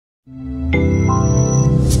Fermented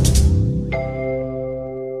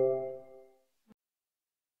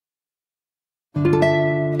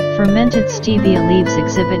stevia leaves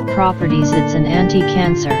exhibit properties. It's an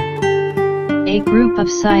anti-cancer. A group of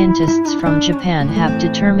scientists from Japan have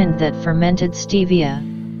determined that fermented stevia,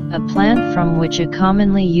 a plant from which a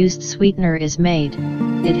commonly used sweetener is made,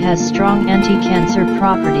 it has strong anti-cancer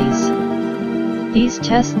properties. These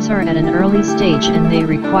tests are at an early stage and they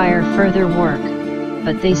require further work,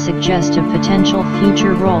 but they suggest a potential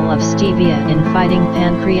future role of stevia in fighting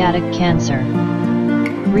pancreatic cancer.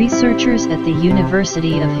 Researchers at the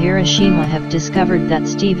University of Hiroshima have discovered that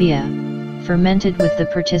stevia, fermented with the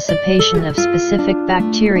participation of specific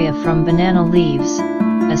bacteria from banana leaves,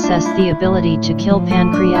 assess the ability to kill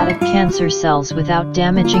pancreatic cancer cells without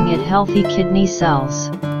damaging healthy kidney cells.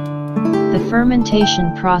 The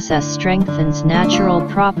fermentation process strengthens natural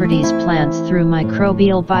properties plants through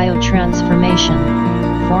microbial biotransformation,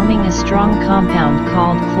 forming a strong compound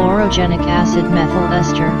called chlorogenic acid methyl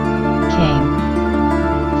ester, CAME.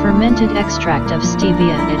 Fermented extract of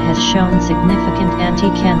stevia. It has shown significant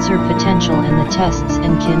anti-cancer potential in the tests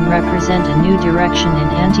and can represent a new direction in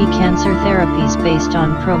anti-cancer therapies based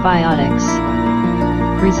on probiotics.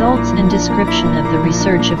 Results and description of the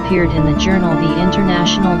research appeared in the journal the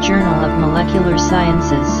International Journal of Molecular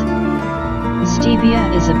Sciences. Stevia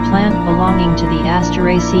is a plant belonging to the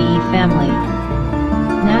Asteraceae family.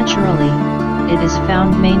 Naturally, it is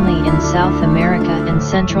found mainly in South America and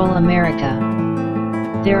Central America.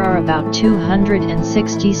 There are about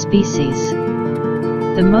 260 species.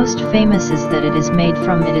 The most famous is that it is made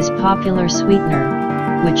from its popular sweetener,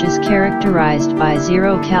 which is characterized by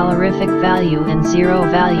zero calorific value and zero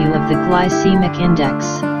value of the glycemic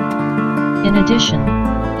index. In addition,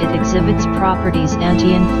 it exhibits properties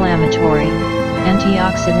anti-inflammatory,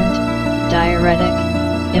 antioxidant, diuretic,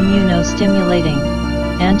 immunostimulating,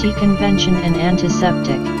 anti-convention and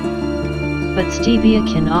antiseptic. But stevia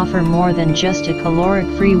can offer more than just a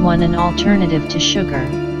caloric-free one, an alternative to sugar.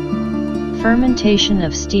 Fermentation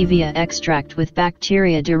of stevia extract with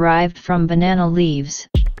bacteria derived from banana leaves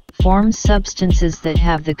forms substances that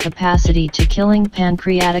have the capacity to killing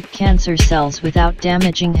pancreatic cancer cells without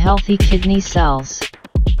damaging healthy kidney cells.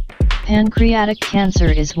 Pancreatic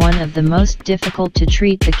cancer is one of the most difficult to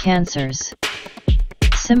treat the cancers.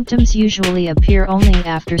 Symptoms usually appear only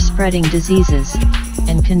after spreading diseases,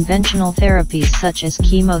 and conventional therapies such as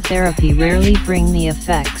chemotherapy rarely bring the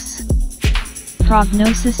effects.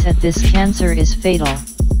 Prognosis at this cancer is fatal.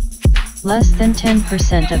 Less than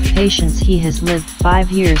 10% of patients has lived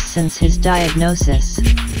 5 years since his diagnosis.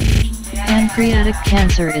 Pancreatic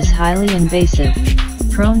cancer is highly invasive,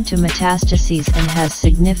 prone to metastases and has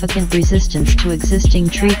significant resistance to existing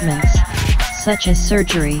treatments, such as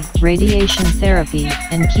surgery, radiation therapy,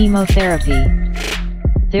 and chemotherapy.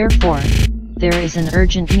 Therefore, there is an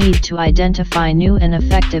urgent need to identify new and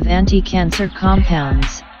effective anti-cancer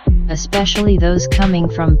compounds, especially those coming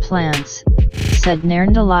from plants, said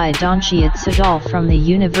Narendalai Donchiat from the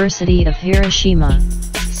University of Hiroshima,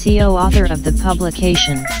 co-author of the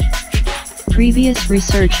publication. Previous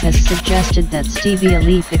research has suggested that stevia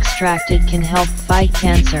leaf extracted can help fight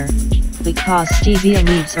cancer, because stevia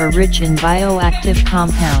leaves are rich in bioactive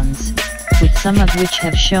compounds, with some of which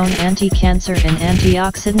have shown anti-cancer and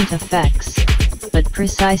antioxidant effects, but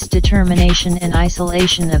precise determination and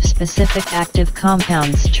isolation of specific active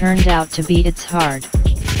compounds turned out to be hard.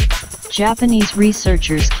 Japanese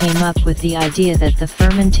researchers came up with the idea that the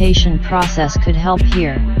fermentation process could help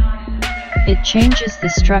here. It changes the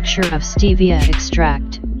structure of stevia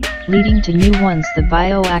extract, leading to new ones, the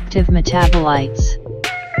bioactive metabolites.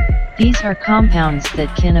 These are compounds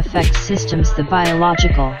that can affect systems the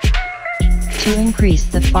biological. To increase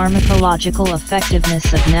the pharmacological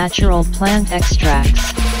effectiveness of natural plant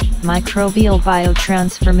extracts, microbial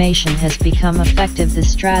biotransformation has become effective. The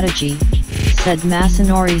strategy, said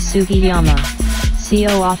Masanori Sugiyama,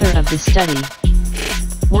 co-author of the study.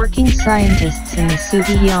 Working scientists in the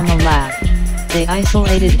Sugiyama lab, they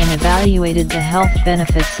isolated and evaluated the health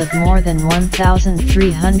benefits of more than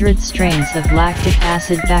 1,300 strains of lactic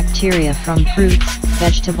acid bacteria from fruits,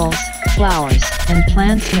 vegetables, flowers, and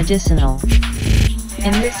plants medicinal.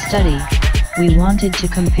 In this study, we wanted to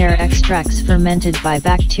compare extracts fermented by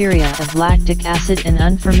bacteria of lactic acid and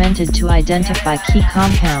unfermented to identify key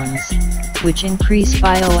compounds, which increase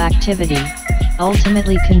bioactivity,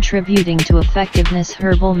 ultimately contributing to effectiveness.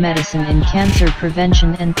 Herbal medicine in cancer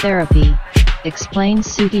prevention and therapy, explained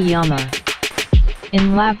Sugiyama.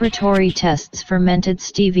 In laboratory tests, fermented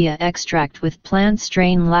stevia extract with plant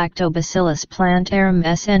strain Lactobacillus plantarum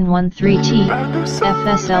SN13T,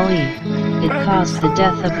 FSLE, it caused the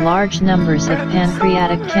death of large numbers of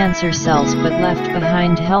pancreatic cancer cells but left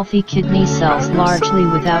behind healthy kidney cells largely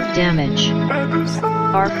without damage.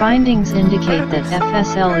 Our findings indicate that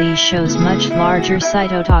FSLE shows much larger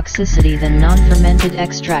cytotoxicity than non-fermented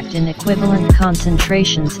extract in equivalent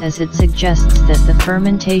concentrations, as it suggests that the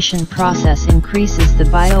fermentation process increases the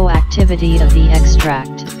bioactivity of the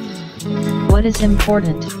extract. What is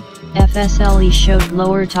important? FSLE showed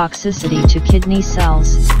lower toxicity to kidney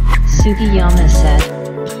cells, Sugiyama said.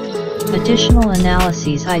 Additional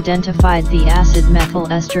analyses identified the acid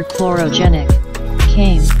methyl ester chlorogenic,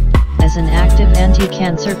 CAME, as an active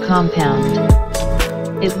anti-cancer compound.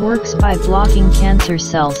 It works by blocking cancer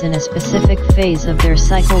cells in a specific phase of their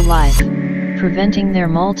cycle life, preventing their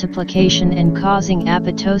multiplication and causing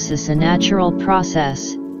apoptosis, a natural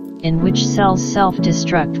process, in which cells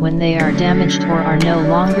self-destruct when they are damaged or are no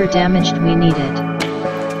longer damaged. We need it.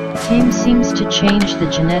 CAME seems to change the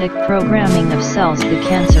genetic programming of cells. The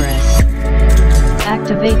cancerous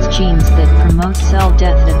activates genes that promote cell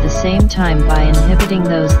death at the same time by inhibiting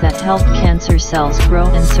those that help cancer cells grow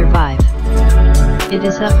and survive. It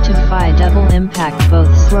is up to Phi double impact,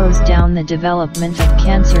 both slows down the development of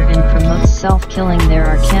cancer and promotes self-killing. There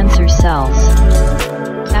are cancer cells.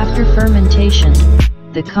 After fermentation,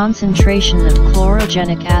 the concentration of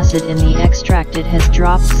chlorogenic acid in the extracted has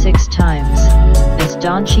dropped 6 times, as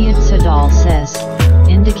Donchiot et al. Says,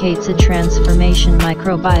 indicates a transformation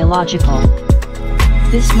microbiological.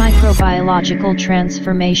 This microbiological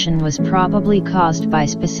transformation was probably caused by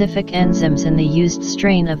specific enzymes in the used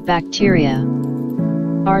strain of bacteria.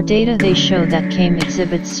 Our data, they show that CAME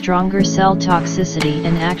exhibits stronger cell toxicity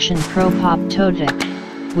and action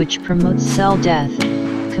pro-apoptotic, which promotes cell death,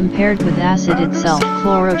 compared with acid itself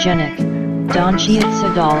chlorogenic, Donchiot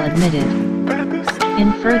et al. Admitted.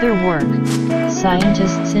 In further work,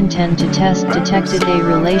 scientists intend to test detected a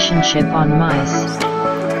relationship on mice.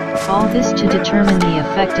 All this to determine the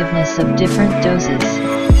effectiveness of different doses.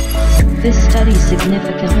 This study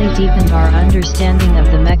significantly deepened our understanding of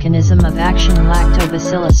the mechanism of action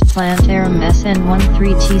Lactobacillus plantarum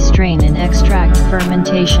SN13T strain in extract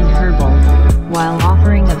fermentation herbal, while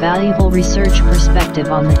offering a valuable research perspective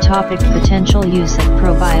on the topic potential use of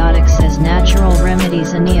probiotics as natural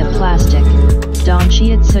remedies. Neoplastic,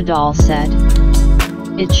 Donchiot et al. Said.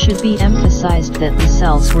 It should be emphasized that the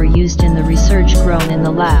cells were used in the research grown in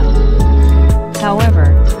the lab.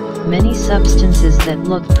 However, many substances that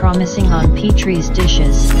look promising on Petrie's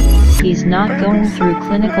dishes, he's not going through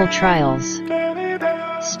clinical trials.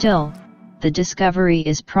 Still, the discovery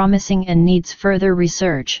is promising and needs further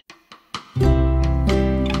research.